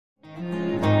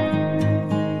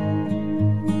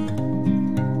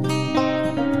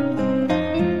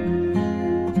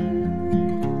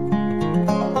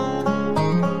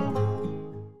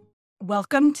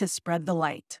Welcome to Spread the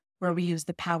Light, where we use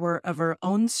the power of our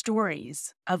own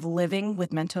stories of living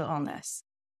with mental illness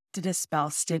to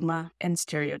dispel stigma and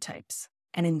stereotypes,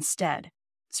 and instead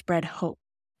spread hope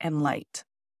and light.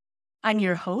 I'm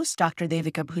your host, Dr.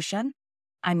 Devika Bhushan.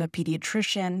 I'm a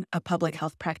pediatrician, a public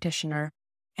health practitioner,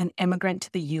 an immigrant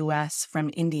to the U.S. from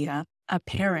India, a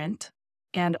parent,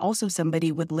 and also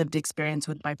somebody with lived experience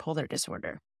with bipolar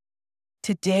disorder.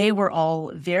 Today, we're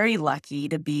all very lucky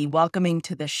to be welcoming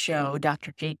to the show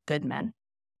Dr. Jake Goodman,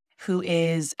 who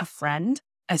is a friend,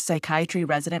 a psychiatry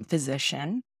resident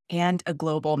physician, and a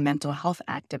global mental health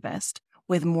activist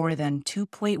with more than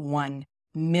 2.1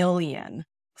 million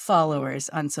followers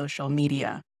on social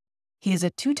media. He is a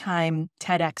two-time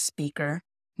TEDx speaker,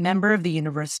 member of the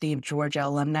University of Georgia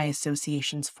Alumni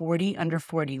Association's 40 Under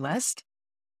 40 list,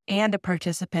 and a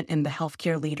participant in the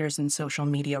Healthcare Leaders in Social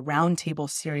Media Roundtable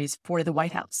series for the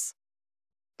White House.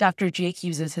 Dr. Jake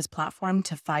uses his platform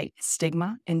to fight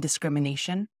stigma and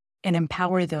discrimination and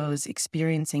empower those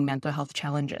experiencing mental health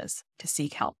challenges to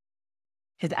seek help.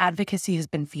 His advocacy has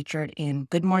been featured in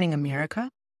Good Morning America,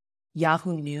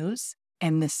 Yahoo News,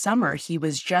 and this summer he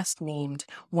was just named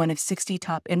one of 60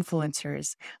 top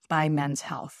influencers by Men's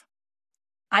Health.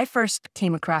 I first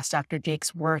came across Dr.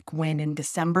 Jake's work when in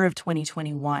December of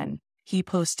 2021, he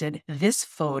posted this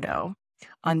photo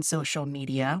on social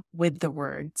media with the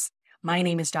words, "My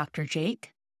name is Dr.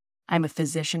 Jake. I'm a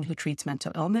physician who treats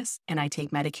mental illness, and I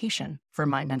take medication for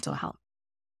my mental health."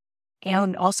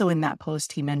 And also in that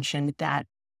post, he mentioned that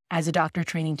as a doctor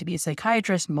training to be a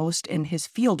psychiatrist, most in his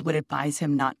field would advise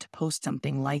him not to post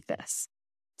something like this.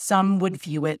 Some would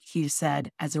view it, he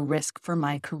said, as a risk for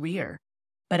my career.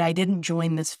 But I didn't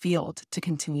join this field to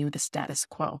continue the status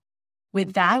quo.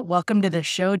 With that, welcome to the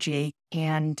show, Jake,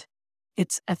 and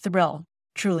it's a thrill,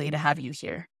 truly, to have you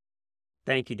here.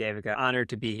 Thank you, Devika. Honored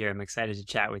to be here. I'm excited to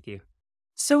chat with you.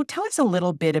 So tell us a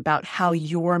little bit about how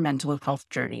your mental health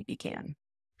journey began.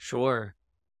 Sure.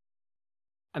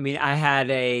 I had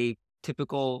a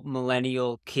typical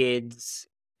millennial kid's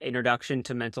introduction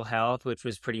to mental health, which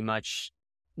was pretty much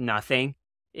nothing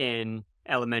in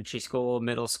elementary school,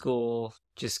 middle school,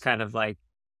 just kind of like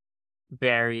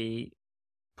very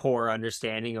poor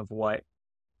understanding of what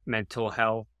mental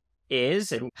health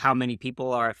is and how many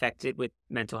people are affected with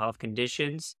mental health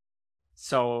conditions.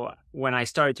 So when I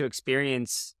started to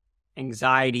experience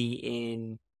anxiety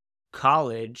in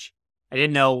college, I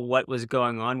didn't know what was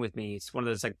going on with me. It's one of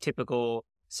those like typical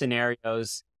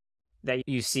scenarios that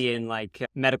you see in like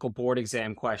medical board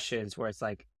exam questions where it's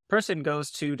like, person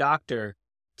goes to doctor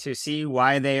to see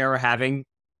why they are having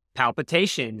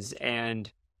palpitations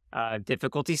and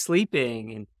difficulty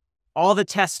sleeping, and all the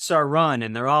tests are run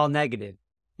and they're all negative.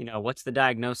 What's the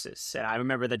diagnosis? And I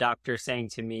remember the doctor saying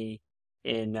to me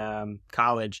in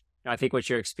college, I think what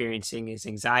you're experiencing is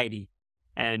anxiety.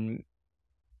 And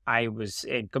I was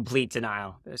in complete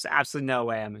denial. There's absolutely no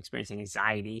way I'm experiencing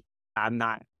anxiety. I'm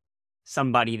not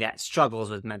somebody that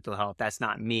struggles with mental health. That's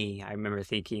not me. I remember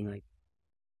thinking like,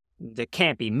 that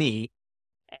can't be me.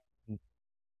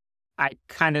 I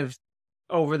kind of,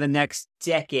 over the next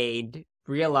decade,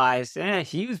 realized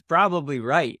he was probably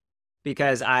right,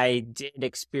 because I did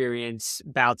experience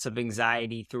bouts of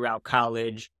anxiety throughout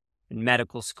college and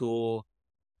medical school,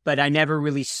 but I never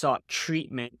really sought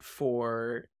treatment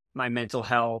for my mental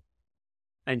health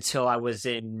until I was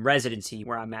in residency,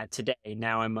 where I'm at today.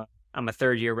 Now I'm a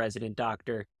third-year resident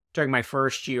doctor. During my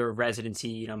first year of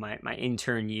residency, my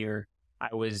intern year,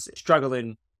 I was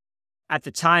struggling at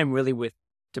the time really with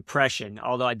depression,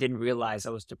 although I didn't realize I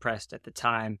was depressed at the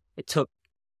time. It took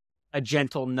a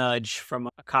gentle nudge from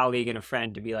a colleague and a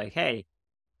friend to be like, hey,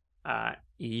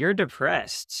 you're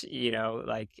depressed.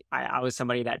 I was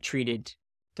somebody that treated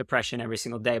depression every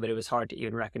single day, but it was hard to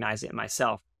even recognize it in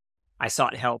myself. I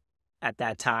sought help at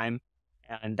that time,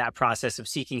 and that process of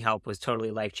seeking help was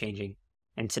totally life-changing.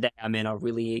 And today I'm in a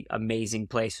really amazing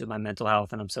place with my mental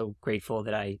health, and I'm so grateful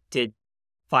that I did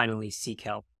finally seek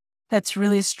help. That's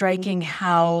really striking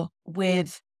how,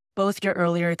 with both your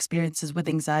earlier experiences with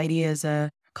anxiety as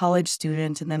a college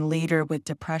student and then later with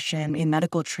depression in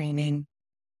medical training,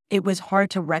 it was hard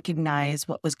to recognize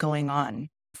what was going on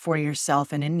for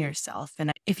yourself and in yourself.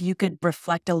 And if you could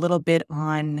reflect a little bit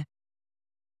on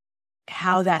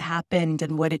how that happened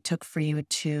and what it took for you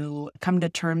to come to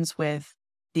terms with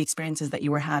the experiences that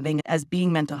you were having as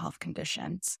being mental health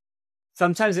conditions.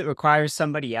 Sometimes it requires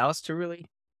somebody else to really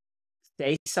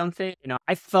say something.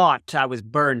 I thought I was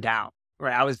burned out,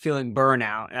 right? I was feeling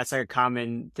burnout. That's like a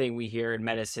common thing we hear in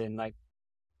medicine, like,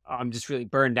 oh, I'm just really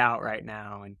burned out right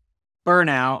now. And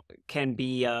burnout can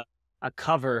be a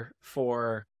cover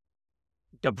for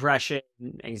depression,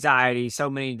 anxiety, so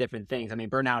many different things. I mean,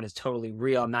 burnout is totally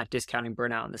real. I'm not discounting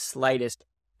burnout in the slightest,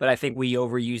 but I think we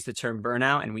overuse the term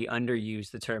burnout and we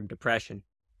underuse the term depression.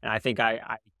 And I think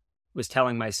I was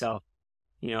telling myself,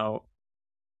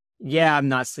 yeah, I'm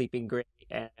not sleeping great,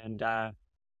 and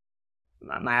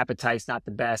my appetite's not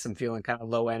the best. I'm feeling kind of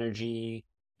low energy.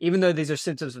 Even though these are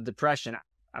symptoms of depression,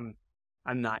 I'm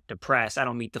not depressed. I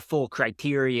don't meet the full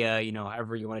criteria,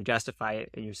 however you want to justify it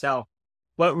in yourself.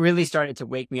 What really started to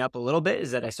wake me up a little bit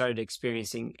is that I started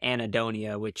experiencing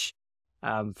anhedonia, which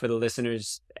for the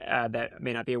listeners that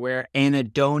may not be aware,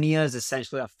 anhedonia is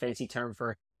essentially a fancy term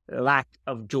for lack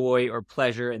of joy or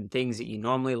pleasure in things that you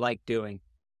normally like doing.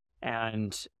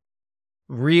 And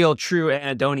real true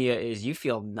anhedonia is you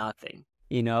feel nothing.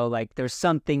 Like there's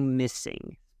something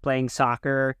missing. Playing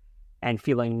soccer and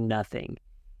feeling nothing.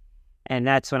 And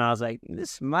that's when I was like,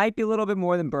 this might be a little bit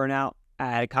more than burnout. I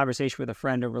had a conversation with a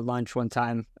friend over lunch one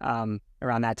time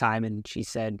around that time, and she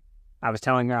said, I was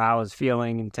telling her how I was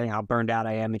feeling and telling how burned out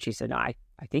I am, and she said, no, I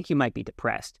think you might be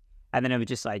depressed. And then it was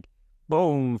just like,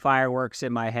 boom, fireworks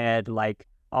in my head, like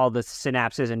all the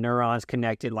synapses and neurons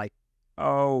connected, like,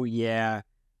 oh yeah,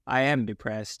 I am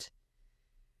depressed.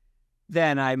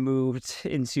 Then I moved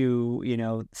into,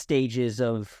 stages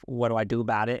of what do I do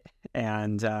about it?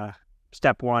 And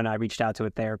step one, I reached out to a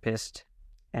therapist,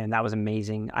 and that was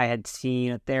amazing. I had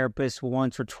seen a therapist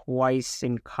once or twice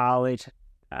in college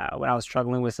when I was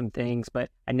struggling with some things, but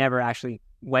I never actually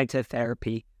went to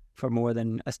therapy for more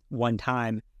than one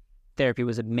time. Therapy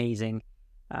was amazing,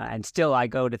 and still I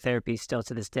go to therapy still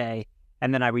to this day.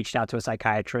 And then I reached out to a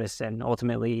psychiatrist and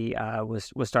ultimately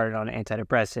was started on an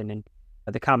antidepressant, and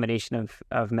the combination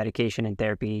of medication and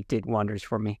therapy did wonders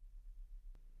for me.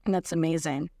 That's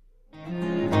amazing.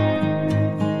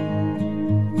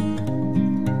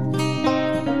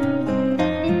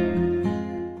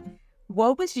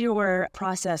 What was your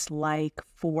process like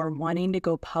for wanting to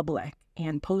go public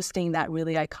and posting that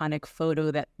really iconic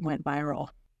photo that went viral?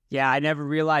 Yeah, I never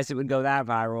realized it would go that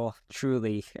viral,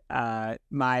 truly. I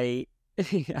mean,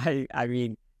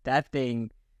 that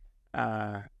thing...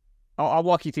 I'll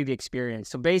walk you through the experience.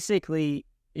 So basically,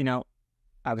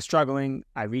 I was struggling.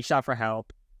 I reached out for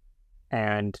help,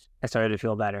 and I started to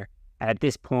feel better. And at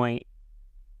this point,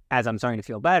 as I'm starting to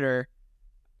feel better,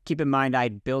 keep in mind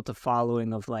I'd built a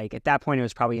following of at that point it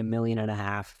was probably 1.5 million,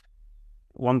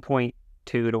 1.2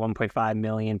 to 1.5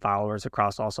 million followers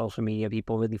across all social media.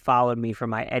 People really followed me for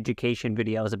my education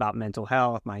videos about mental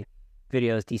health, my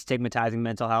videos destigmatizing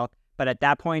mental health. But at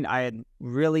that point, I had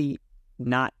really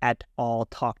not at all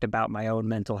talked about my own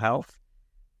mental health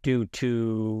due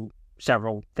to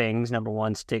several things. Number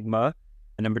one, stigma.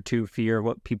 Number two, fear of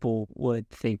what people would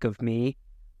think of me.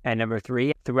 And number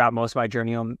three, throughout most of my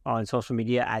journey on social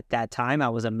media at that time, I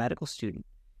was a medical student.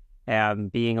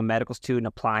 Being a medical student,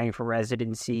 applying for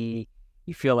residency,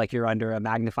 you feel like you're under a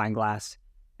magnifying glass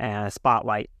and a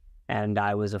spotlight. And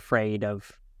I was afraid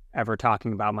of ever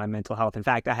talking about my mental health. In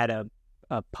fact, I had a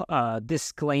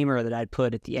disclaimer that I'd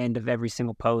put at the end of every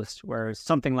single post, where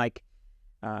something like,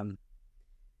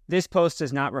 this post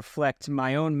does not reflect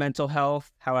my own mental health.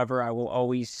 However, I will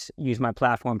always use my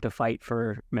platform to fight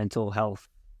for mental health.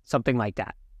 Something like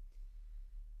that.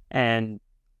 And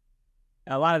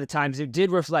a lot of the times it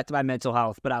did reflect my mental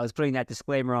health, but I was putting that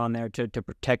disclaimer on there to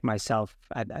protect myself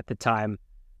at the time,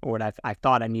 or what I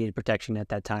thought I needed protection at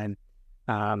that time,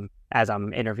 as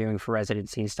I'm interviewing for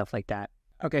residency and stuff like that.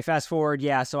 Okay, fast forward.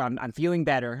 Yeah, so I'm feeling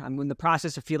better. I'm in the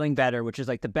process of feeling better, which is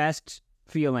the best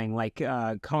feeling.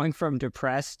 Going from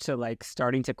depressed to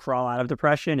starting to crawl out of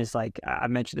depression is I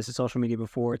mentioned this in social media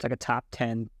before. It's a top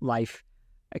 10 life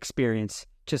experience.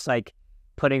 Just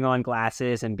putting on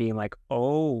glasses and being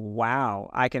oh wow,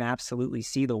 I can absolutely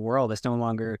see the world. It's no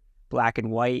longer black and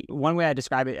white. One way I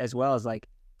describe it as well is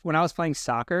when I was playing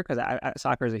soccer, because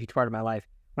soccer is a huge part of my life.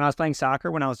 When I was playing soccer,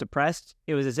 when I was depressed,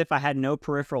 it was as if I had no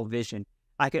peripheral vision.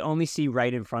 I could only see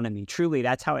right in front of me. Truly,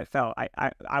 that's how it felt.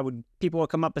 People would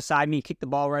come up beside me, kick the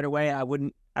ball right away. I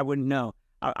wouldn't know.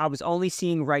 I was only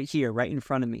seeing right here, right in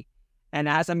front of me. And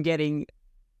as I'm getting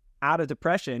out of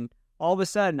depression, all of a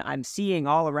sudden I'm seeing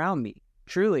all around me.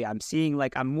 Truly, I'm seeing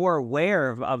I'm more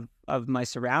aware of my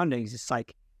surroundings. It's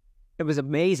it was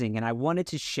amazing. And I wanted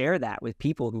to share that with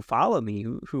people who follow me,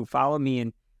 who follow me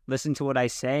and listen to what I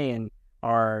say and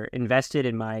are invested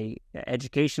in my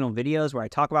educational videos where I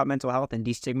talk about mental health and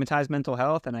destigmatize mental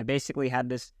health. And I basically had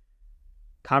this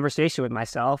conversation with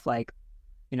myself,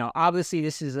 obviously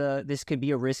this could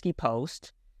be a risky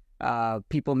post.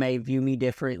 People may view me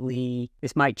differently.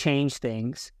 This might change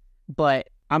things, but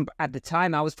at the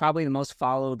time I was probably the most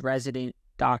followed resident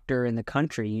doctor in the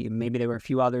country. Maybe there were a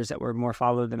few others that were more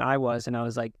followed than I was. And I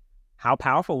was how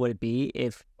powerful would it be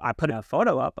if I put a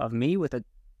photo up of me with an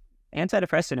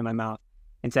antidepressant in my mouth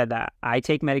and said that I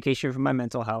take medication for my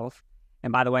mental health,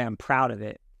 and by the way, I'm proud of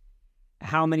it.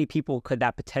 How many people could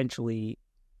that potentially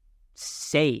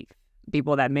save?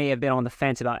 People that may have been on the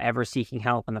fence about ever seeking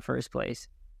help in the first place.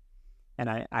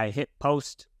 And I hit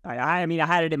post. I mean, I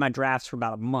had it in my drafts for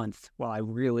about a month while I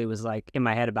really was like in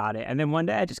my head about it. And then one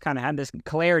day I just kind of had this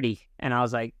clarity and I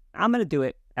was like, I'm going to do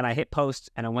it. And I hit post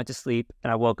and I went to sleep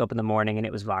and I woke up in the morning and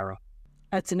it was viral.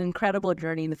 That's an incredible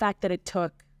journey. And the fact that it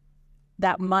took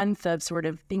that month of sort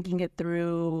of thinking it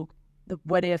through, the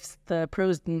what ifs, the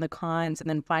pros and the cons, and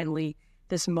then finally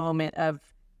this moment of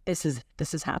this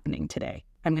is happening today.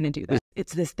 I'm going to do that.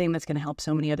 It's this thing that's going to help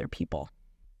so many other people.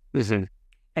 Mm-hmm.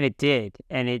 And it did.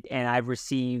 And I've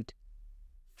received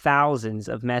thousands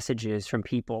of messages from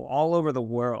people all over the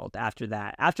world after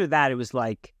that. After that, it was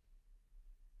like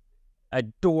a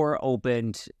door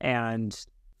opened and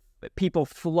people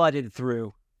flooded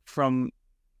through from,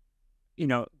 you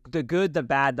know, the good, the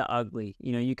bad, the ugly.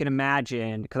 You know, you can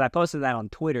imagine, because I posted that on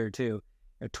Twitter too.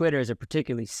 Twitter is a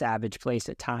particularly savage place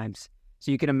at times.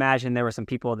 So you can imagine there were some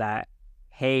people that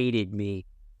hated me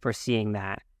for seeing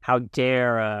that. How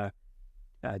dare a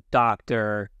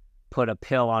doctor put a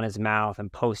pill on his mouth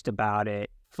and post about it?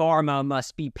 Pharma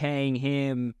must be paying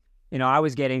him. You know, I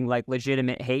was getting like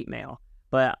legitimate hate mail.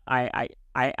 But I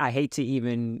hate to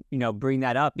even, you know, bring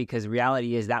that up because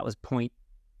reality is that was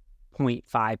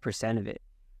 0.5% of it.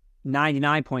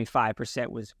 99.5%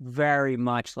 was very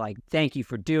much like, thank you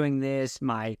for doing this.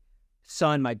 My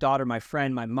son, my daughter, my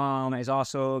friend, my mom is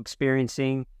also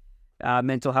experiencing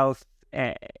mental health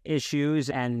issues,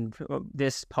 and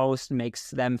this post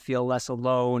makes them feel less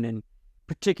alone. And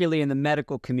particularly in the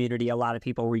medical community, a lot of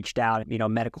people reached out, you know,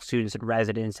 medical students and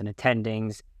residents and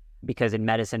attendings, because in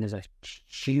medicine there's a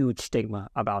huge stigma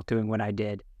about doing what I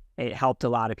did. It helped a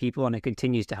lot of people and it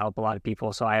continues to help a lot of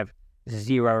people. So I have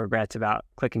zero regrets about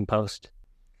clicking post.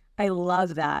 I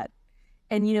love that.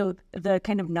 And, you know, the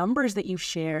kind of numbers that you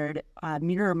shared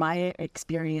mirror my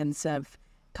experience of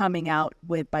coming out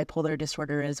with bipolar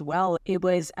disorder as well. It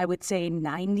was, I would say,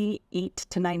 98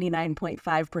 to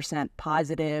 99.5%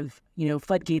 positive, you know,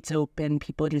 floodgates open,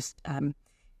 people just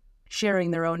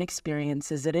sharing their own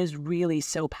experiences. It is really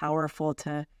so powerful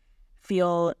to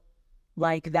feel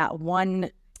like that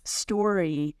one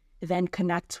story then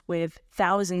connects with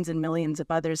thousands and millions of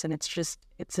others. And it's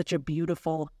such a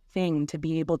beautiful thing to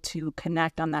be able to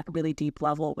connect on that really deep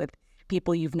level with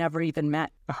people you've never even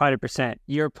met. 100%.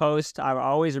 Your post, I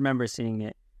always remember seeing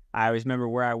it. I always remember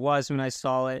where I was when I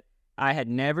saw it. I had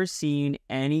never seen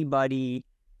anybody,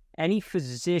 any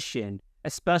physician,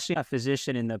 especially a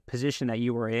physician in the position that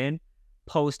you were in,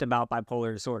 post about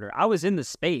bipolar disorder. I was in the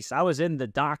space. I was in the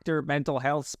doctor mental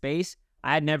health space.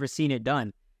 I had never seen it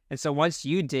done. And so once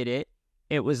you did it,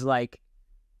 it was like,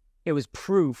 it was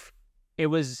proof. It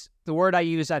was, the word I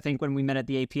used, I think, when we met at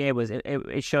the APA was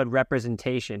it showed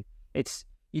representation. It's,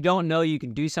 you don't know you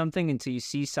can do something until you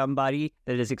see somebody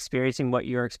that is experiencing what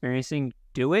you're experiencing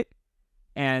do it.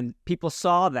 And people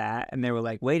saw that and they were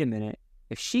like, wait a minute,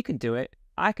 if she could do it,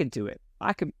 I could do it.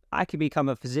 I could become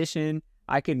a physician.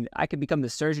 I could become the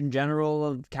Surgeon General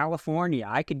of California.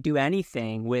 I could do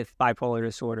anything with bipolar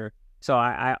disorder. So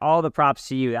I all the props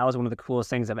to you. That was one of the coolest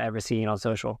things I've ever seen on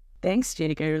social. Thanks,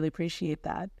 Jake. I really appreciate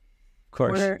that. Of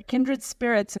course. We're kindred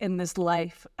spirits in this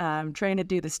life, trying to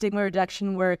do the stigma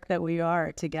reduction work that we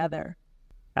are together.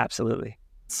 Absolutely.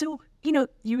 So, you know,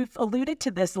 you've alluded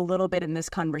to this a little bit in this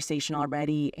conversation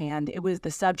already, and it was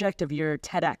the subject of your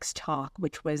TEDx talk,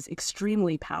 which was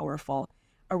extremely powerful,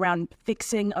 around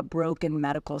fixing a broken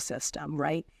medical system,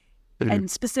 right? Mm-hmm.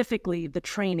 And specifically the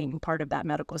training part of that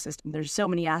medical system. There's so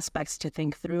many aspects to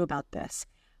think through about this.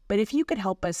 But if you could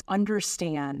help us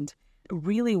understand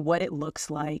really what it looks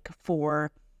like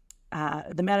for,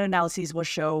 the meta-analyses will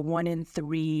show 1 in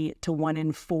 3 to 1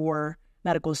 in 4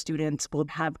 medical students will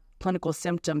have clinical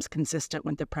symptoms consistent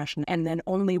with depression, and then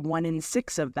only 1 in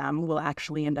 6 of them will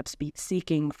actually end up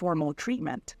seeking formal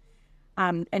treatment.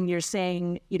 And you're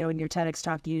saying, you know, in your TEDx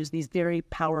talk, you use these very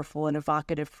powerful and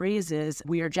evocative phrases.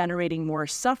 We are generating more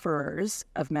sufferers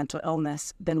of mental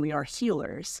illness than we are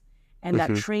healers. And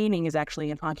that training is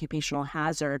actually an occupational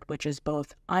hazard, which is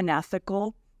both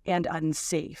unethical and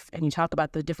unsafe. And you talk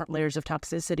about the different layers of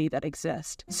toxicity that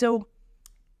exist. So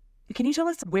can you tell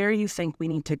us where you think we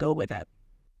need to go with it?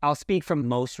 I'll speak from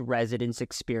most residents'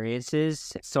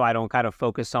 experiences, so I don't kind of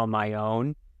focus on my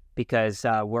own, because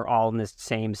we're all in the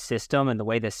same system. And the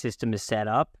way the system is set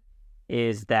up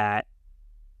is that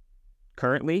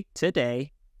currently,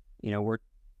 today, you know, we're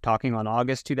talking on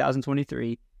August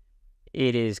 2023,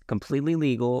 it is completely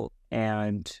legal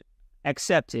and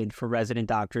accepted for resident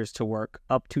doctors to work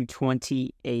up to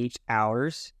 28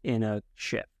 hours in a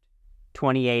shift.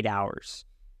 28 hours.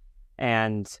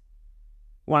 And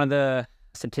one of the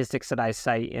statistics that I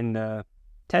cite in the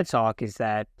TED Talk is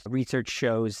that research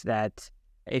shows that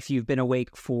if you've been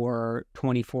awake for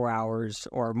 24 hours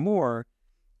or more,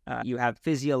 you have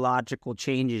physiological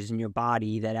changes in your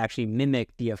body that actually mimic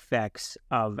the effects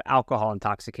of alcohol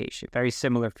intoxication. Very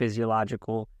similar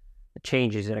physiological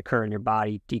changes that occur in your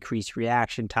body: decreased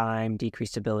reaction time,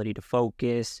 decreased ability to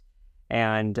focus.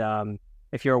 And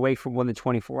if you're awake for more than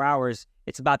 24 hours,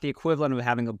 it's about the equivalent of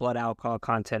having a blood alcohol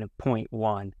content of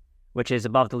 0.1, which is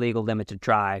above the legal limit to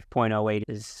drive. 0.08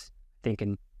 is, I think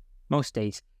in most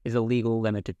states, is a legal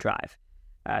limit to drive.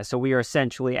 So we are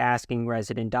essentially asking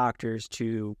resident doctors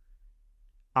to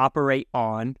operate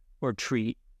on or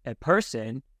treat a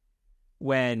person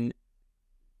when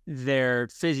their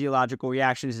physiological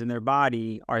reactions in their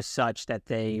body are such that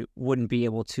they wouldn't be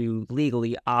able to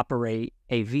legally operate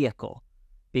a vehicle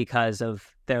because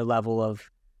of their level of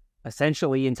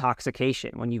essentially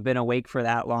intoxication. When you've been awake for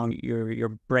that long, your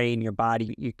brain, your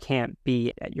body, you can't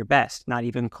be at your best, not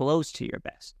even close to your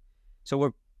best.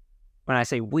 So when I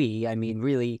say we, I mean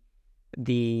really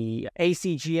the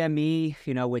ACGME,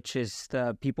 which is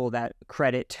the people that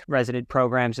accredit resident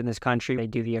programs in this country. They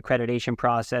do the accreditation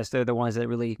process. They're the ones that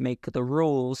really make the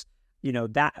rules.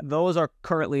 Those are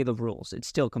currently the rules. It's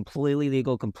still completely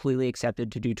legal, completely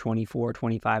accepted to do 24,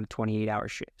 25, 28-hour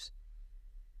shifts.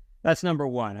 That's number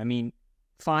one. I mean,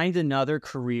 find another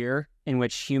career in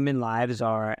which human lives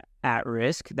are at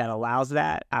risk that allows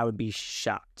that. I would be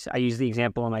shocked. I use the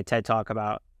example in my TED Talk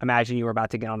about, imagine you were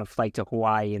about to get on a flight to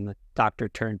Hawaii and the doctor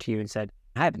turned to you and said,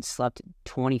 I haven't slept in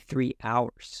 23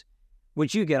 hours.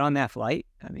 Would you get on that flight?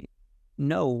 I mean,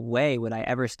 no way would I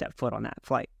ever step foot on that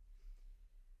flight.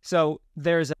 So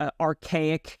there's an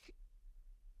archaic,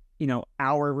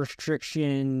 hour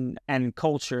restriction and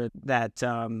culture that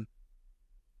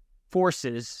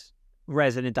forces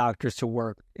resident doctors to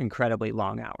work incredibly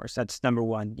long hours. That's number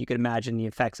one. You can imagine the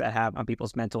effects that have on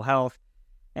people's mental health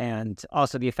and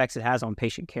also the effects it has on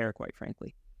patient care, quite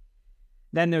frankly.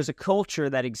 Then there's a culture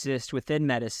that exists within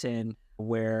medicine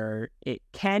where it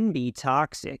can be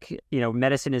toxic.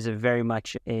 Medicine is very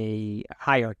much a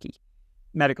hierarchy.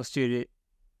 Medical student,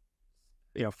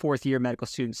 fourth year medical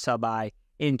student, sub-I,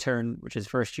 intern, which is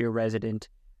first year resident,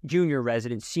 junior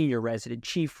resident, senior resident,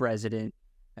 chief resident,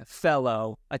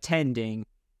 fellow, attending.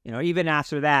 Even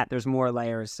after that, there's more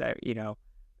layers that,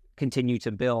 continue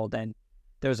to build. And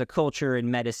there's a culture in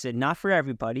medicine, not for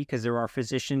everybody, because there are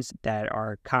physicians that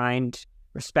are kind,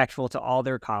 respectful to all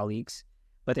their colleagues,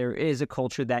 but there is a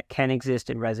culture that can exist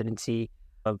in residency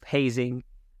of hazing,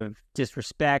 of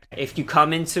disrespect. If you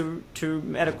come into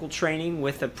medical training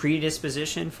with a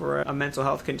predisposition for a mental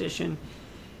health condition,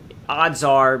 odds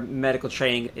are medical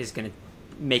training is going to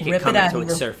make it come to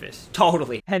its surface.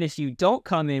 Totally. And if you don't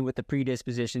come in with a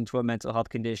predisposition to a mental health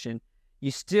condition,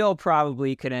 you still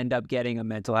probably could end up getting a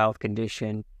mental health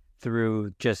condition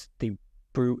through just the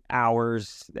brute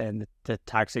hours and the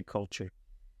toxic culture.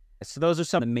 So those are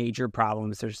some of the major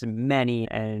problems. There's many.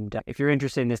 And if you're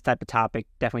interested in this type of topic,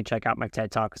 definitely check out my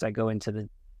TED Talk because I go into the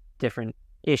different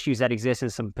issues that exist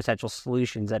and some potential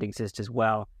solutions that exist as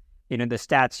well. The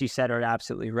stats you said are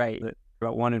absolutely right.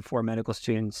 About 1 in 4 medical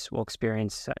students will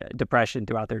experience depression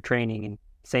throughout their training, and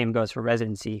same goes for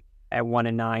residency. At 1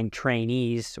 in 9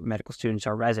 trainees, medical students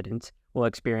or residents, will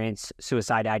experience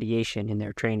suicide ideation in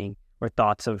their training or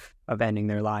thoughts of ending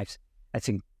their lives. That's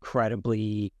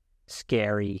incredibly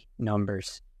scary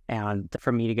numbers. And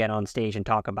for me to get on stage and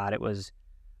talk about it was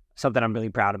something I'm really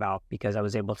proud about because I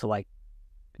was able to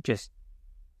just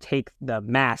take the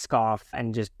mask off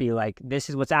and just be like, this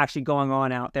is what's actually going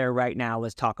on out there right now.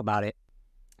 Let's talk about it.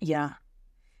 Yeah.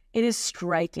 It is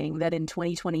striking that in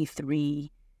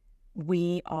 2023,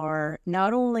 we are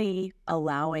not only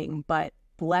allowing, but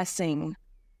blessing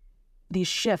these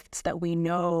shifts that we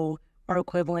know are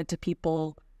equivalent to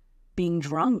people being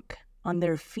drunk on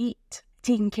their feet,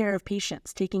 taking care of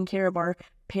patients, taking care of our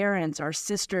parents, our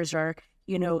sisters, our,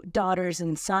 daughters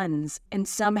and sons. And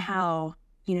somehow,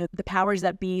 the powers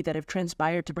that be that have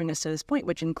transpired to bring us to this point,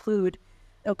 which include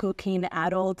a cocaine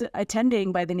addled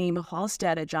attending by the name of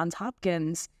Halstead at Johns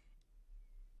Hopkins,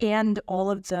 and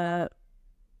all of the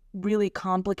really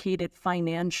complicated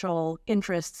financial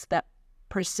interests that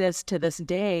persist to this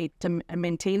day to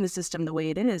maintain the system the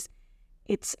way it is.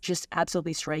 It's just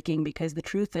absolutely striking because the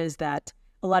truth is that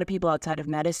a lot of people outside of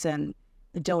medicine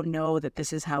don't know that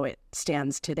this is how it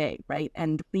stands today, right?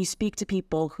 And we speak to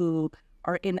people who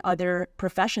are in other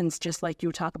professions, just like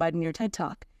you talk about in your TED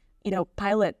Talk,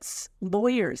 pilots,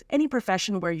 lawyers, any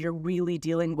profession where you're really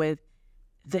dealing with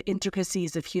the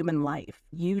intricacies of human life.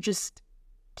 You just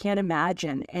can't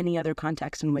imagine any other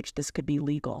context in which this could be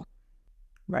legal.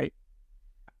 Right.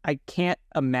 I can't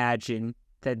imagine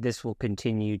that this will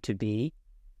continue to be.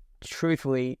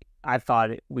 Truthfully, I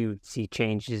thought we would see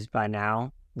changes by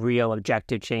now, real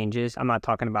objective changes. I'm not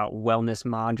talking about wellness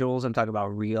modules. I'm talking about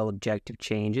real objective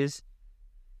changes.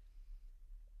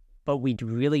 But we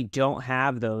really don't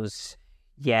have those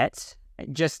yet.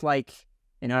 Just like,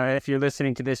 if you're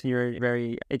listening to this and you're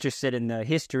very interested in the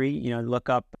history, look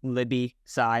up Libby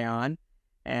Zion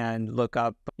and look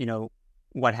up,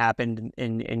 what happened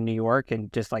in New York,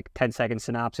 and just like 10-second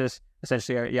synopsis.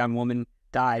 Essentially, a young woman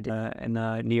died in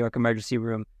the New York emergency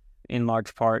room in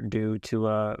large part due to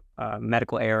a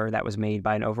medical error that was made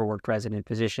by an overworked resident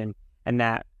physician. And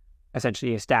that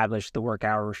essentially established the work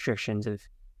hour restrictions of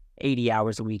 80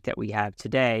 hours a week that we have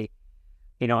today.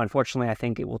 Unfortunately, I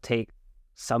think it will take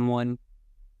someone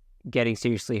getting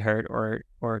seriously hurt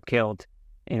or killed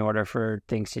in order for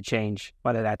things to change,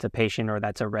 whether that's a patient or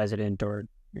that's a resident or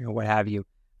what have you.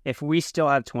 If we still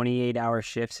have 28-hour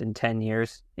shifts in 10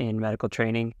 years in medical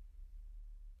training,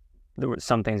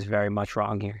 something's very much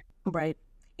wrong here. Right.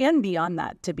 And beyond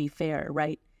that, to be fair,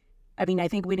 right? I mean, I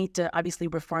think we need to obviously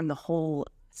reform the whole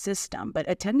system, but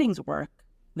attendings work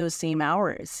those same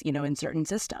hours, in certain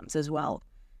systems as well.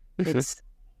 It's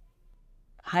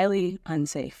highly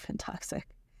unsafe and toxic.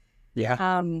 Yeah.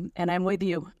 And I'm with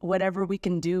you. Whatever we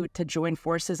can do to join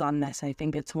forces on this, I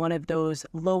think it's one of those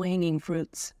low-hanging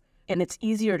fruits. And it's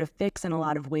easier to fix in a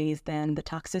lot of ways than the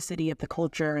toxicity of the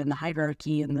culture and the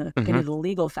hierarchy and the kind of the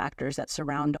legal factors that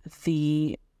surround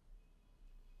the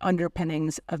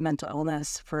underpinnings of mental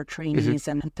illness for trainees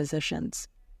and physicians.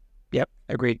 Yep,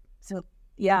 agreed. So,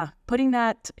 yeah, putting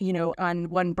that, on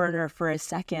one burner for a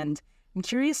second, I'm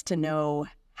curious to know,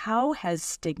 how has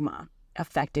stigma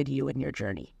affected you in your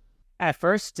journey? At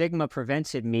first, stigma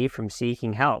prevented me from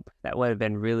seeking help. It would have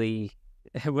been really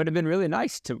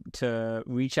nice to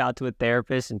reach out to a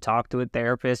therapist and talk to a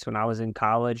therapist when I was in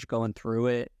college going through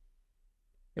it.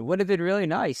 It would have been really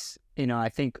nice. I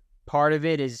think part of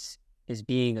it is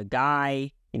being a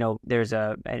guy. There's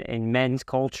in men's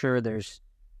culture, there's,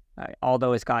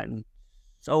 although it's gotten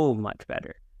so much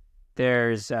better,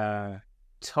 there's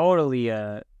totally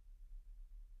a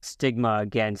stigma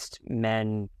against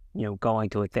men, going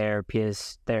to a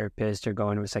therapist or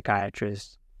going to a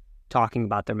psychiatrist, talking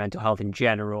about their mental health in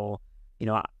general.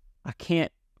 I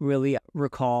can't really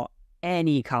recall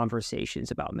any conversations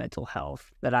about mental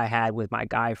health that I had with my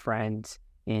guy friends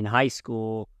in high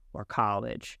school or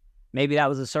college. Maybe that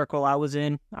was the circle I was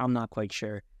in. I'm not quite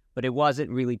sure. But it wasn't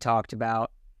really talked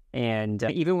about. And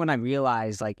even when I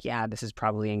realized, this is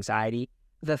probably anxiety,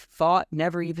 the thought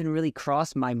never even really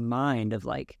crossed my mind of,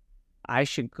 I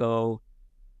should go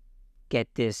get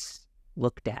this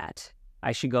looked at.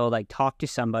 I should go, talk to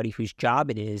somebody whose job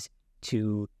it is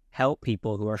to help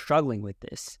people who are struggling with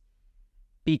this.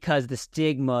 Because the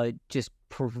stigma just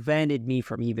prevented me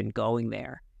from even going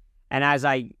there. And as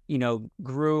I,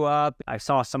 grew up, I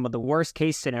saw some of the worst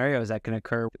case scenarios that can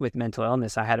occur with mental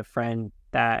illness. I had a friend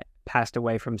that passed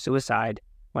away from suicide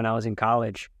when I was in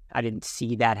college. I didn't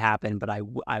see that happen, but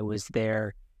I was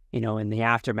there, in the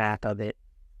aftermath of it.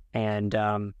 And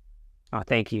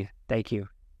thank you.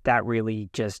 That really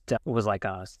just was like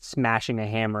smashing a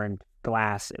hammer in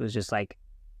glass. It was just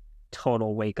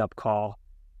total wake-up call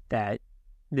that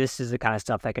this is the kind of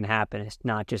stuff that can happen. It's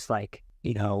not just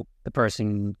the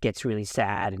person gets really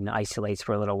sad and isolates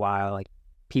for a little while.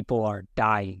 People are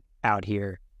dying out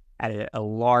here at an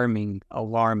alarming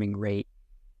rate.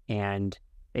 And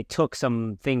it took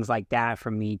some things like that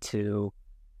for me to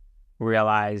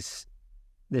realize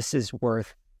this is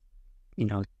worth,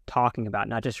 talking about,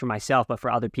 not just for myself, but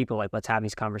for other people. Let's have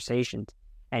these conversations.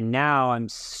 And now I'm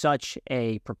such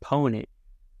a proponent.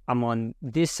 I'm on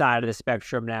this side of the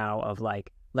spectrum now of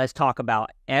let's talk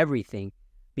about everything,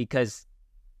 because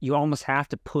you almost have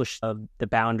to push the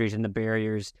boundaries and the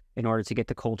barriers in order to get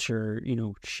the culture,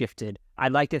 shifted.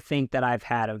 I'd like to think that I've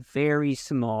had a very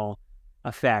small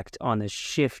effect on the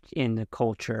shift in the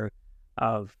culture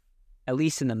of, at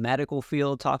least in the medical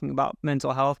field, talking about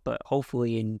mental health, but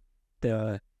hopefully in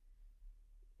the,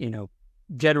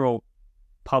 general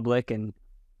public, and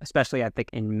especially I think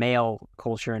in male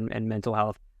culture and mental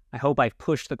health. I hope I've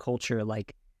pushed the culture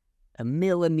a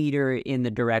millimeter in the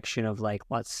direction of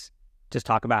let's just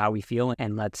talk about how we feel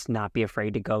and let's not be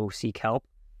afraid to go seek help.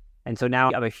 And so now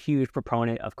I'm a huge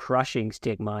proponent of crushing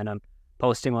stigma, and I'm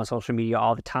posting on social media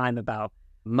all the time about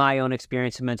my own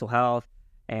experience in mental health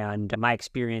and my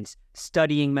experience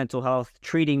studying mental health,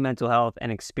 treating mental health,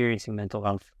 and experiencing mental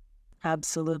health.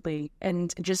 Absolutely.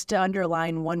 And just to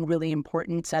underline one really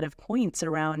important set of points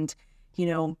around,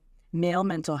 male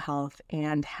mental health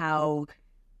and how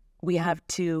we have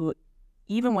to,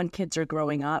 even when kids are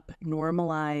growing up,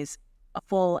 normalize a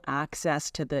full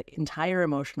access to the entire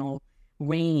emotional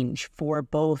range for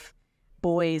both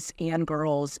boys and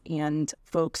girls and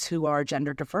folks who are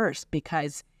gender diverse.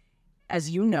 Because as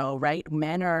you know, right,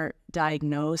 men are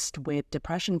diagnosed with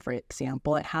depression, for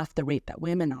example, at half the rate that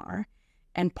women are.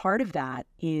 And part of that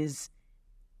is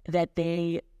that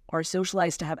they are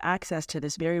socialized to have access to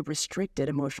this very restricted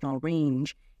emotional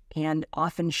range and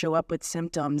often show up with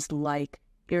symptoms like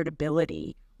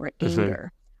irritability or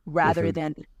anger rather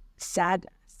than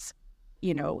sadness.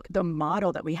 The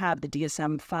model that we have, the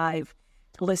DSM-5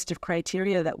 list of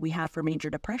criteria that we have for major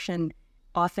depression,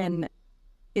 often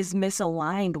is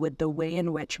misaligned with the way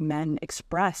in which men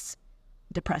express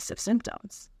depressive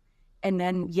symptoms. And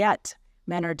then yet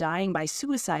men are dying by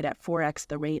suicide at 4x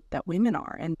the rate that women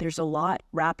are. And there's a lot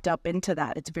wrapped up into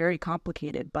that. It's very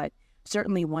complicated, but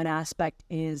certainly one aspect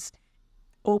is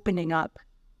opening up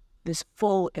this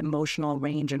full emotional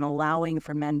range and allowing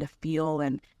for men to feel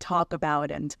and talk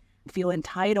about and feel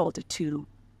entitled to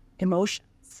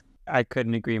emotions. I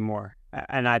couldn't agree more.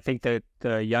 And I think that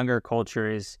the younger culture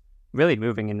is really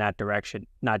moving in that direction,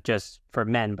 not just for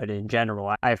men, but in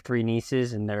general. I have 3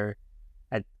 nieces and they're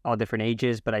at all different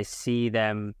ages, but I see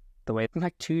them the way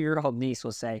my 2-year-old niece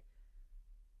will say,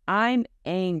 "I'm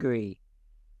angry."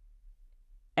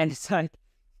 And it's like,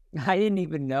 I didn't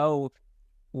even know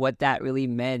what that really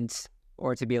meant,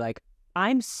 or to be like,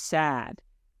 "I'm sad,"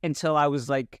 until I was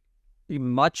like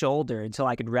much older, until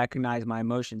I could recognize my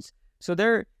emotions. So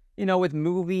they're, with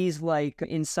movies like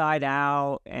Inside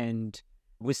Out and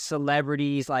with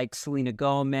celebrities like Selena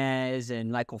Gomez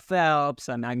and Michael Phelps,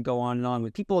 and I can go on and on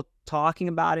with people talking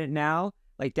about it now.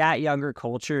 Like that younger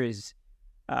culture is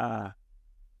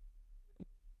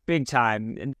big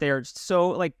time. And they're so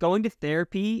like going to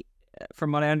therapy,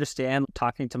 from what I understand,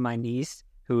 talking to my niece,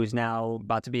 who is now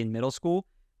about to be in middle school,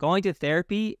 going to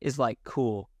therapy is like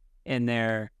cool in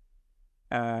their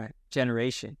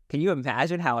generation. Can you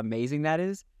imagine how amazing that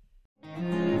is?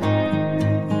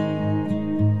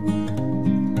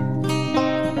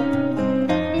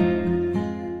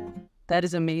 That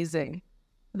is amazing.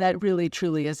 That really,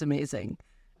 truly is amazing.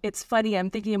 It's funny, I'm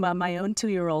thinking about my own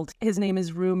 2-year-old. His name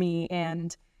is Rumi,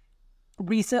 and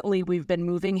recently we've been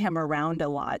moving him around a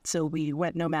lot. So we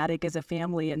went nomadic as a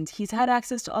family, and he's had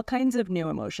access to all kinds of new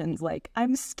emotions, like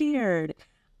I'm scared,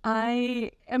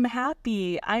 I am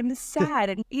happy, I'm sad.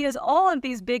 And he has all of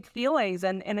these big feelings,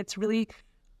 and it's really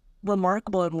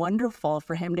remarkable and wonderful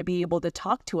for him to be able to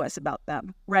talk to us about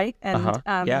them, right? And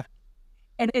yeah.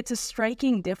 And it's a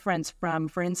striking difference from,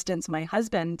 for instance, my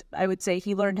husband. I would say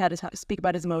he learned how to speak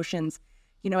about his emotions,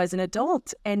 as an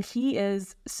adult. And he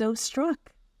is so struck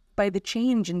by the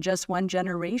change in just one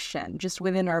generation, just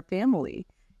within our family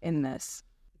in this.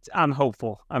 I'm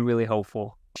hopeful. I'm really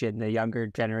hopeful. In the younger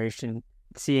generation,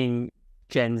 seeing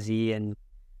Gen Z and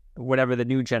whatever the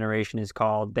new generation is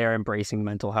called, they're embracing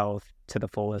mental health to the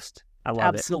fullest. I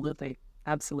love it.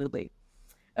 Absolutely.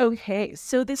 Okay,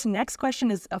 so this next question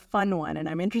is a fun one, and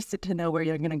I'm interested to know where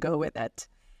you're going to go with it.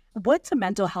 What's a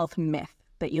mental health myth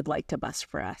that you'd like to bust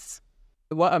for us?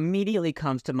 What immediately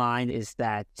comes to mind is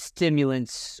that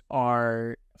stimulants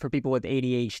are, for people with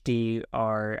ADHD,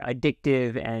 are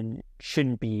addictive and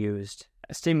shouldn't be used.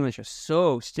 Stimulants are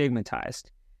so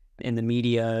stigmatized in the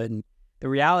media, and the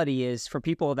reality is for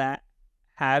people that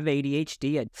have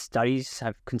ADHD, studies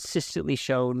have consistently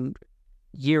shown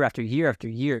year after year after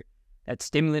year that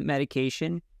stimulant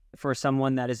medication for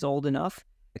someone that is old enough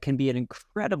can be an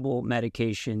incredible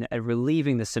medication at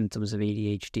relieving the symptoms of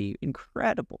ADHD.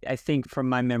 Incredible. I think from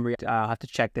my memory, I'll have to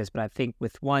check this, but I think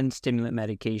with one stimulant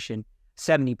medication,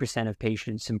 70% of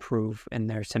patients improve in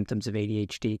their symptoms of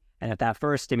ADHD. And if that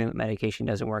first stimulant medication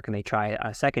doesn't work and they try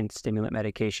a second stimulant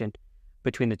medication,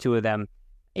 between the two of them,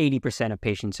 80% of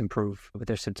patients improve with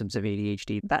their symptoms of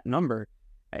ADHD. That number,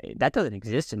 that doesn't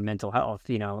exist in mental health.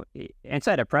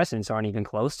 Antidepressants aren't even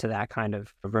close to that kind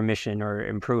of remission or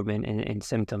improvement in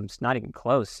symptoms, not even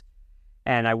close.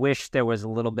 And I wish there was a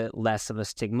little bit less of a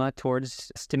stigma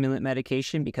towards stimulant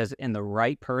medication, because in the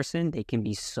right person, they can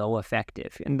be so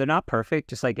effective. And they're not perfect,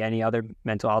 just like any other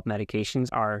mental health medications.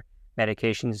 Our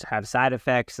medications have side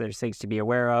effects. There's things to be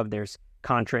aware of. There's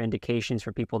contraindications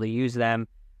for people to use them,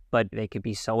 but they could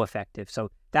be so effective. So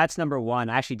that's number one.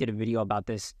 I actually did a video about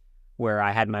this where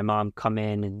I had my mom come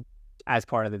in and as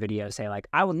part of the video say, like,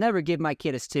 I will never give my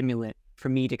kid a stimulant, for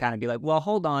me to kind of be like, well,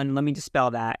 hold on, let me dispel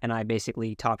that. And I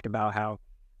basically talked about how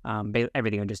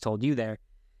everything I just told you there.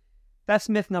 That's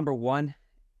myth number one.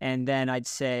 And then I'd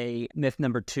say myth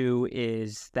number 2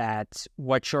 is that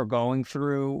what you're going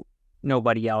through,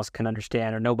 nobody else can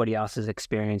understand, or nobody else has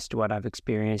experienced what I've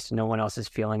experienced. No one else is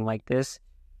feeling like this.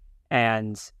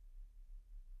 And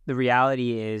the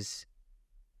reality is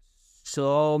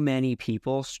so many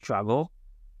people struggle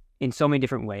in so many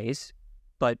different ways.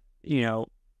 But,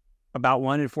 about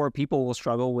 1 in 4 people will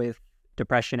struggle with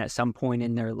depression at some point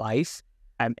in their life.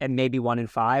 And maybe 1 in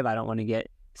 5. I don't want to get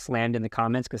slammed in the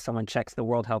comments because someone checks the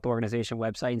World Health Organization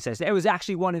website and says it was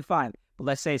actually 1 in 5. But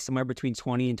let's say it's somewhere between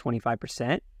 20 and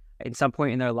 25% at some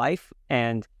point in their life.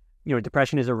 And,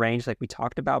 depression is a range like we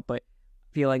talked about, but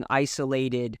feeling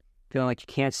isolated, feeling like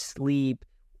you can't sleep,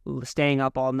 staying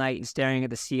up all night and staring at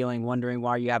the ceiling, wondering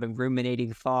why you're having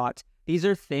ruminating thoughts. These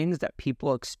are things that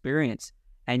people experience,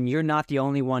 and you're not the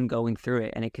only one going through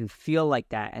it. And it can feel like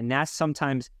that. And that's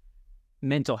sometimes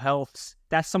mental health.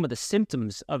 That's some of the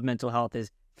symptoms of mental health,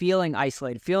 is feeling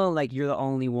isolated, feeling like you're the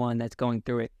only one that's going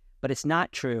through it. But it's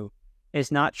not true.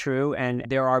 It's not true. And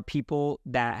there are people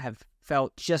that have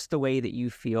felt just the way that you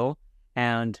feel.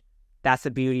 And that's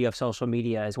the beauty of social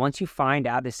media, is once you find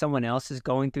out that someone else is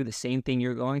going through the same thing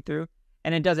you're going through,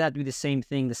 and it doesn't have to be the same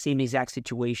thing, the same exact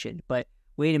situation, but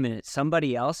wait a minute,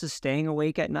 somebody else is staying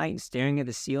awake at night and staring at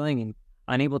the ceiling and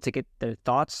unable to get their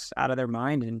thoughts out of their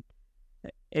mind, and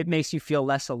it makes you feel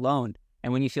less alone.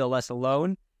 And when you feel less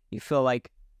alone, you feel like,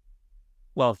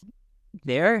 well,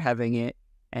 they're having it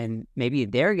and maybe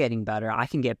they're getting better. I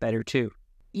can get better too.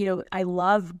 I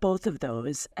love both of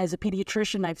those. As a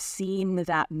pediatrician, I've seen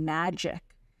that magic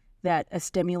that a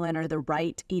stimulant or the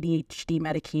right ADHD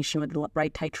medication with the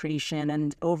right titration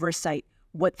and oversight,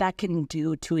 what that can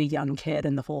do to a young kid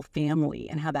and the whole family,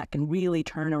 and how that can really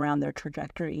turn around their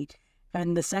trajectory.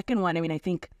 And the second one, I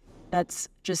think that's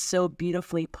just so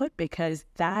beautifully put, because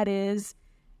that is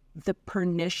the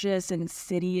pernicious,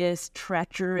 insidious,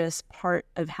 treacherous part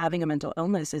of having a mental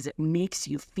illness, is it makes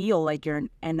you feel like you're an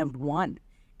N of 1.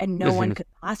 And no one could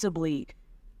possibly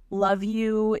love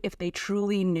you if they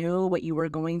truly knew what you were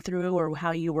going through or how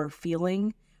you were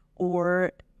feeling,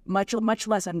 or much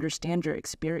less understand your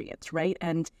experience, right?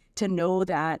 And to know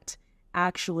that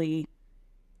actually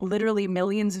literally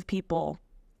millions of people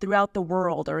throughout the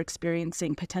world are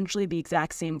experiencing potentially the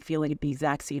exact same feeling at the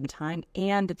exact same time,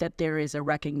 and that there is a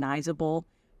recognizable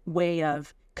way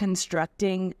of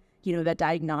constructing, that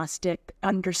diagnostic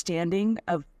understanding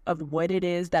of what it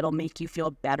is that'll make you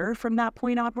feel better from that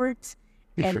point onwards.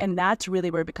 And that's really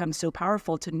where it becomes so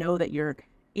powerful, to know that you're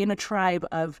in a tribe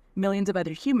of millions of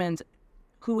other humans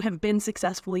who have been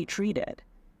successfully treated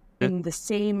in the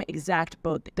same exact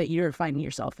boat that you're finding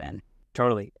yourself in.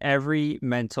 Totally. Every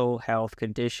mental health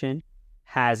condition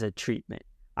has a treatment.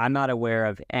 I'm not aware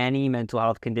of any mental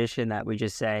health condition that we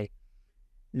just say,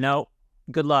 no,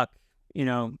 good luck.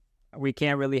 We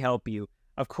can't really help you.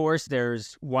 Of course,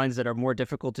 there's ones that are more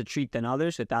difficult to treat than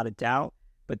others, without a doubt.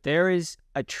 But there is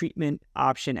a treatment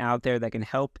option out there that can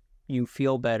help you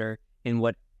feel better in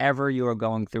whatever you are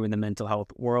going through in the mental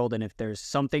health world. And if there's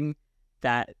something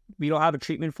that we don't have a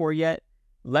treatment for yet,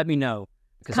 let me know,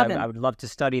 because I would love to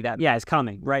study that. Yeah, it's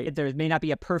coming, right? There may not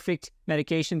be a perfect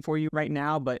medication for you right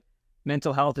now, but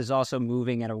mental health is also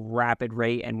moving at a rapid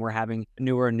rate, and we're having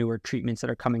newer and newer treatments that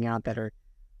are coming out that are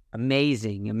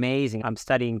amazing. I'm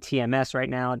studying TMS right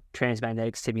now,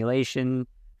 transmagnetic stimulation,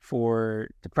 for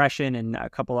depression and a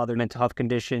couple other mental health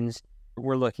conditions.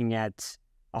 We're looking at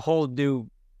a whole new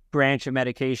branch of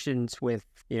medications with,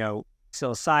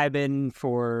 psilocybin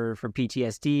for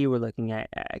PTSD. We're looking at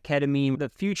ketamine. The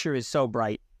future is so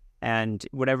bright, and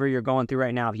whatever you're going through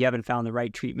right now, if you haven't found the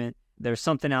right treatment, there's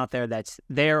something out there that's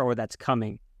there or that's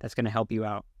coming that's going to help you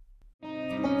out.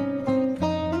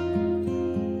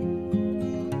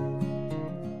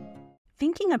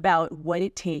 Thinking about what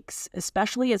it takes,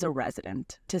 especially as a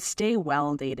resident, to stay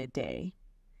well day to day,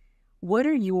 what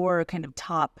are your kind of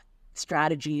top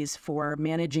strategies for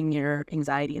managing your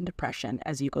anxiety and depression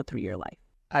as you go through your life?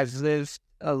 I've lived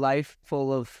a life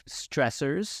full of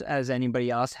stressors, as anybody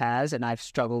else has, and I've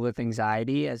struggled with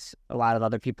anxiety, as a lot of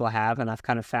other people have, and I've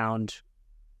kind of found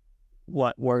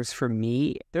what works for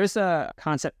me. There's a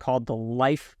concept called the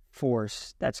life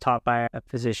force that's taught by a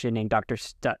physician named Dr.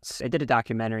 Stutz. I did a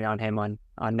documentary on him on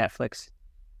Netflix.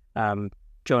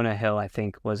 Jonah Hill, I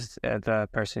think, was the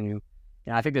person who,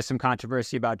 I think there's some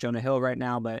controversy about Jonah Hill right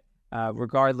now, but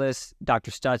regardless,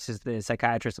 Dr. Stutz is the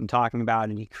psychiatrist I'm talking about,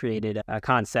 and he created a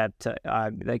concept,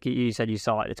 like you said, you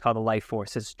saw it. It's called the life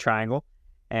force. It's a triangle,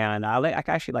 and I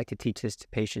actually like to teach this to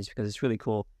patients because it's really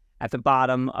cool. At the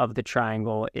bottom of the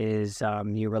triangle is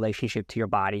your relationship to your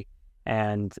body.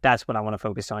 And that's what I want to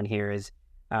focus on here is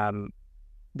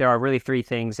there are really 3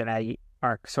 things that I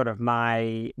are sort of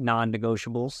my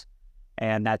non-negotiables.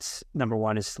 And that's number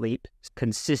one is sleep.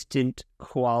 Consistent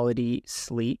quality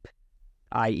sleep,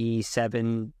 i.e.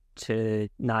 7 to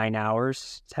 9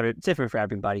 hours. It's different for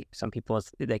everybody. Some people,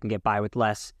 they can get by with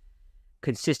less.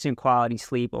 Consistent quality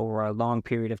sleep over a long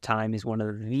period of time is one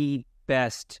of the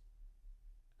best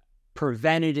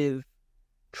preventative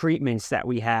treatments that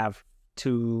we have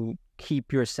to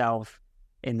keep yourself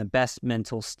in the best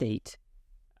mental state.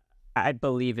 I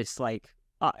believe it's like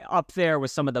up there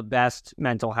with some of the best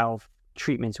mental health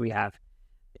treatments we have.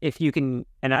 If you can,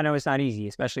 and I know it's not easy,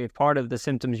 especially if part of the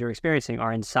symptoms you're experiencing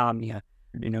are insomnia,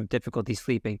 difficulty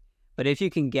sleeping. But if you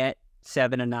can get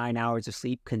 7 to 9 hours of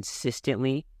sleep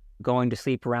consistently, going to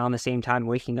sleep around the same time,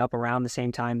 waking up around the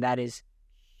same time, that is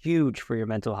huge for your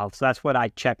mental health. So that's what I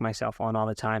check myself on all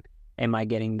the time. Am I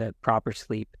getting the proper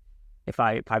sleep? If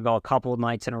I go a couple of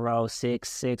nights in a row,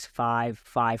 6, 5,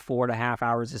 4.5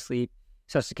 hours of sleep,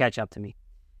 it starts to catch up to me.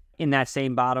 In that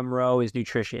same bottom row is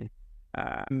nutrition.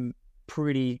 I'm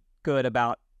pretty good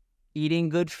about eating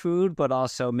good food, but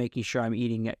also making sure I'm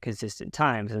eating at consistent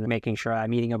times and making sure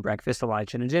I'm eating a breakfast, a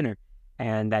lunch, and a dinner,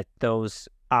 and that those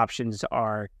options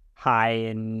are high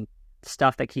in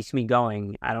stuff that keeps me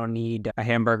going. I don't need a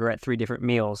hamburger at 3 different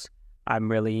meals.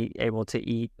 I'm really able to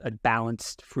eat a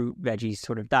balanced fruit, veggies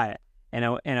sort of diet in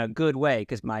a good way,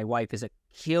 because my wife is a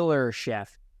killer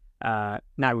chef.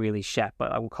 Not really chef,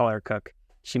 but I will call her cook.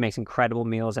 She makes incredible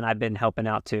meals, and I've been helping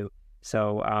out too.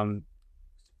 So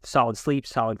solid sleep,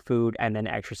 solid food, and then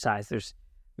exercise. There's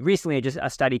recently just a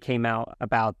study came out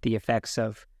about the effects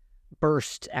of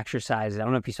burst exercise. I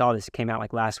don't know if you saw this. It came out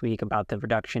like last week about the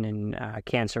reduction in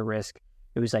cancer risk.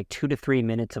 It was like 2 to 3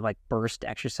 minutes of like burst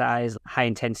exercise, high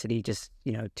intensity, just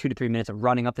 2 to 3 minutes of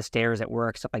running up the stairs at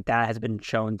work, stuff like that has been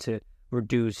shown to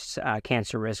reduce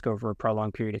cancer risk over a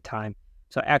prolonged period of time.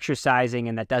 So exercising,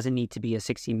 and that doesn't need to be a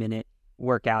 60-minute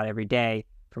workout every day.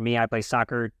 For me, I play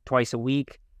soccer twice a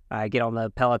week. I get on the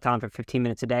Peloton for 15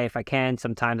 minutes a day if I can.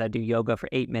 Sometimes I do yoga for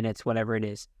 8 minutes, whatever it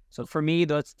is. So for me,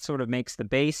 that sort of makes the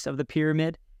base of the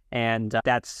pyramid, and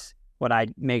that's what I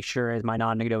make sure is my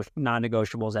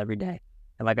non-negotiables every day.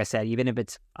 And like I said, even if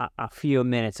it's a few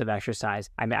minutes of exercise,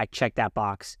 I check that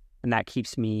box, and that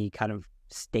keeps me kind of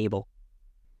stable.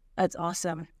 That's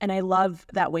awesome. And I love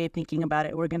that way of thinking about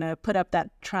it. We're going to put up that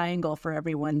triangle for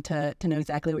everyone to know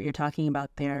exactly what you're talking about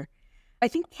there. I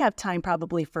think we have time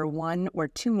probably for 1 or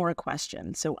 2 more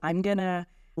questions. So I'm going to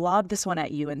lob this one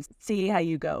at you and see how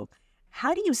you go.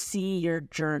 How do you see your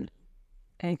journey,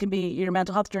 and it can be your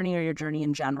mental health journey or your journey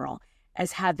in general,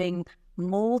 as having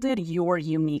molded your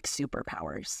unique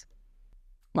superpowers?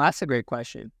 Well, that's a great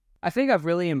question. I think I've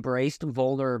really embraced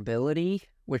vulnerability,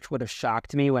 which would have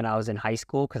shocked me when I was in high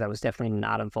school, because I was definitely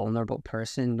not a vulnerable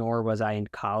person, nor was I in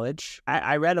college.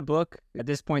 I read a book. At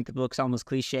this point, the book's almost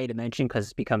cliche to mention because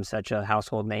it's become such a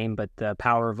household name, but The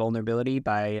Power of Vulnerability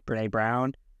by Brene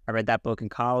Brown. I read that book in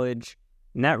college,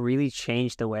 and that really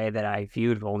changed the way that I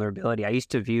viewed vulnerability. I used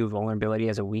to view vulnerability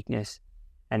as a weakness,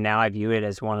 and now I view it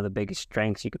as one of the biggest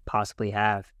strengths you could possibly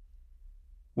have.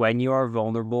 When you are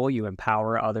vulnerable, you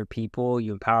empower other people,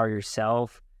 you empower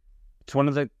yourself. It's one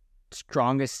of the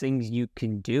strongest things you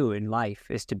can do in life,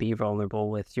 is to be vulnerable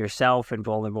with yourself and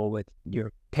vulnerable with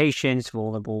your patients,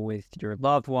 vulnerable with your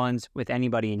loved ones, with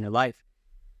anybody in your life.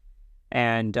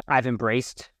 And I've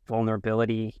embraced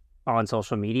vulnerability on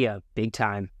social media big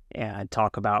time, and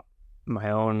talk about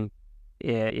my own,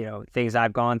 things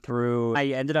I've gone through. I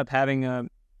ended up having a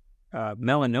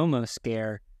melanoma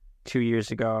scare 2 years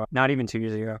ago. Not even 2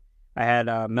 years ago. I had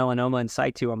melanoma in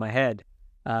situ on my head,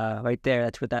 right there.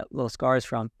 That's what that little scar is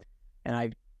from. And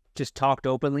I just talked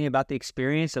openly about the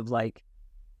experience of like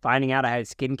finding out I had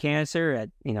skin cancer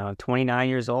at 29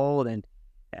 years old, and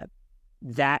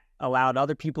that allowed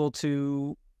other people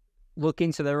to look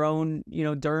into their own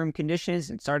derm conditions,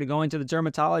 and started going to the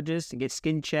dermatologist and get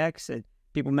skin checks, and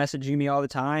people messaging me all the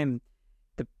time.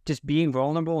 Just being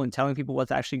vulnerable and telling people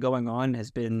what's actually going on has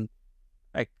been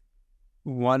like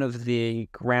one of the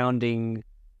grounding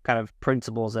kind of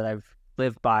principles that I've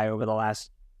lived by over the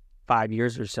last 5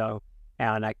 years or so.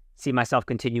 And I see myself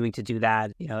continuing to do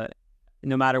that.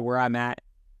 No matter where I'm at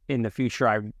in the future,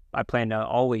 I plan to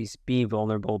always be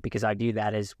vulnerable, because I view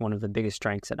that as one of the biggest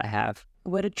strengths that I have.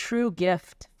 What a true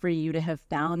gift for you to have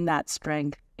found that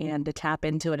strength and to tap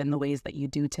into it in the ways that you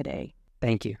do today.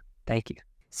 Thank you. Thank you.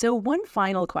 So one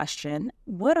final question.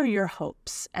 What are your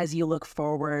hopes as you look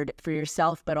forward for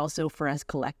yourself, but also for us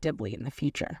collectively in the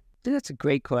future? That's a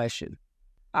great question.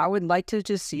 I would like to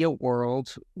just see a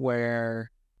world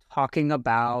where talking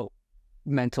about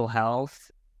mental health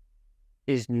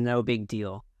is no big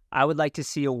deal. I would like to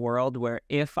see a world where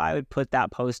if I would put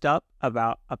that post up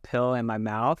about a pill in my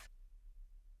mouth,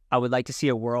 I would like to see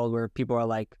a world where people are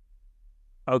like,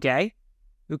 okay,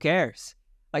 who cares?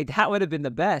 Like, that would have been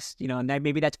the best, you know, and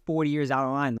maybe that's 40 years down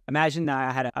the line. Imagine that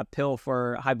I had a pill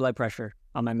for high blood pressure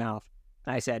on my mouth.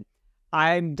 And I said,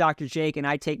 I'm Dr. Jake and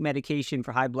I take medication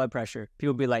for high blood pressure.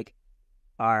 People would be like,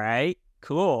 all right,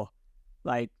 cool.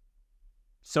 Like,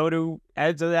 so do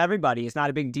everybody. It's not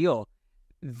a big deal.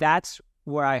 That's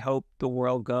where I hope the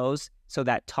world goes, so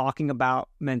that talking about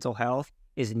mental health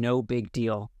is no big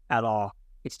deal at all.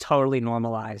 It's totally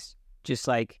normalized, just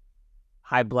like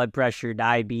high blood pressure,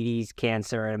 diabetes,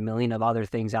 cancer, and a million of other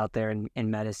things out there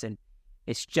in medicine.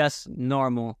 It's just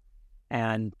normal.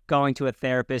 And going to a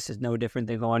therapist is no different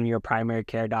than going to your primary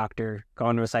care doctor.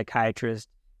 Going to a psychiatrist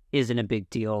isn't a big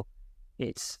deal.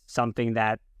 It's something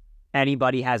that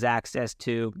anybody has access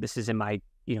to. This is in my,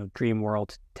 dream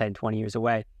world 10, 20 years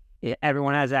away.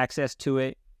 Everyone has access to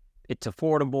it. It's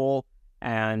affordable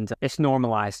and it's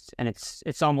normalized. And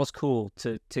it's almost cool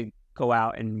to go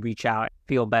out and reach out,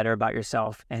 feel better about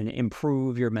yourself, and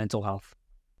improve your mental health.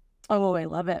 Oh, I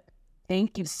love it.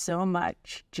 Thank you so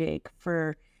much, Jake,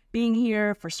 for being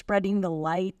here, for spreading the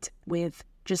light with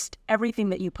just everything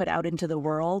that you put out into the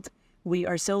world. We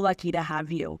are so lucky to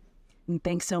have you. And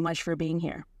thanks so much for being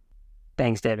here.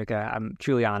 Thanks, Devika. I'm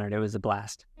truly honored. It was a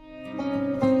blast.